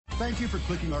Thank you for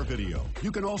clicking our video.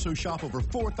 You can also shop over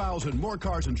 4,000 more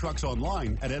cars and trucks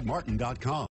online at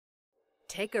edmartin.com.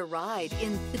 Take a ride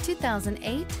in the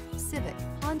 2008 Civic.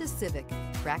 Honda Civic.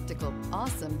 Practical,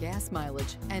 awesome gas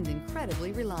mileage, and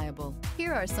incredibly reliable.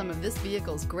 Here are some of this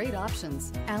vehicle's great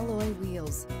options: alloy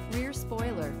wheels, rear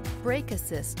spoiler, brake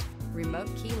assist, remote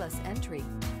keyless entry,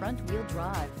 front wheel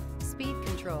drive, speed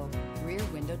control, rear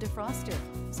window defroster,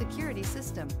 security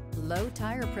system, low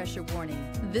tire pressure warning.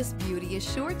 This beauty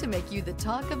is sure to make you the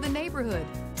talk of the neighborhood.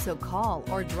 So call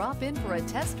or drop in for a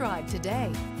test drive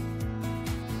today.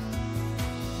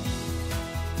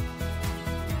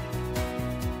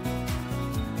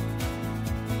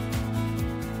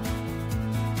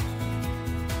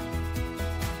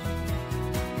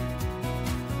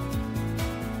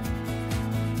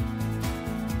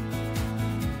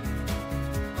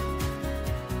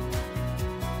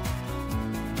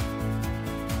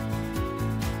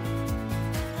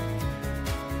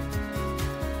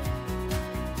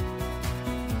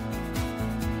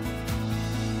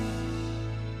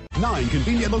 Nine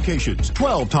convenient locations,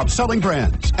 12 top-selling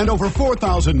brands, and over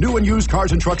 4,000 new and used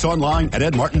cars and trucks online at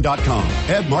edmartin.com.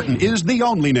 Ed Martin is the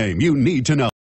only name you need to know.